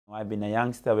I've been a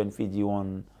youngster when Fiji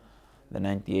won the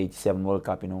 1987 World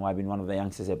Cup. I've been one of the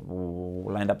youngsters that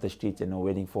lined up the streets,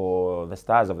 waiting for the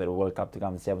stars of the World Cup to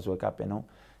come, the 7th World Cup.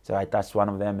 So I touched one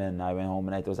of them, and I went home,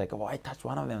 and I was like, oh, I touched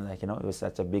one of them. Like, it was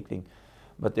such a big thing.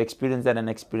 But to experience that and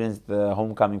experience the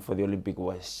homecoming for the Olympic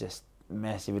was just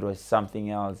massive. It was something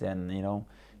else, and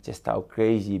just how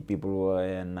crazy people were.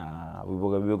 And we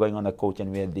were going on the coach,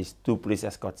 and we had these 2 police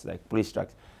escorts, like police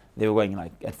trucks. They were going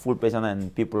like at full pace on,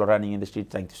 and people were running in the street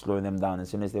trying to slow them down. As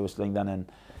soon as they were slowing down,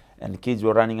 and the kids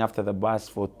were running after the bus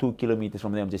for 2 kilometers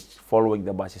from them, just following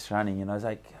the bus, just running. I was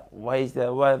like, why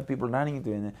are the people running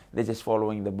into it? They're just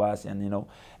following the bus, and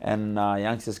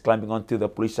youngsters climbing onto the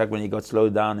police truck when he got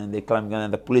slowed down, and they climbed on,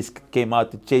 and the police came out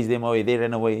to chase them away. They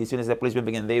ran away. As soon as the police went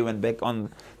back, and they went back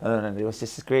on. It was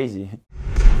just crazy.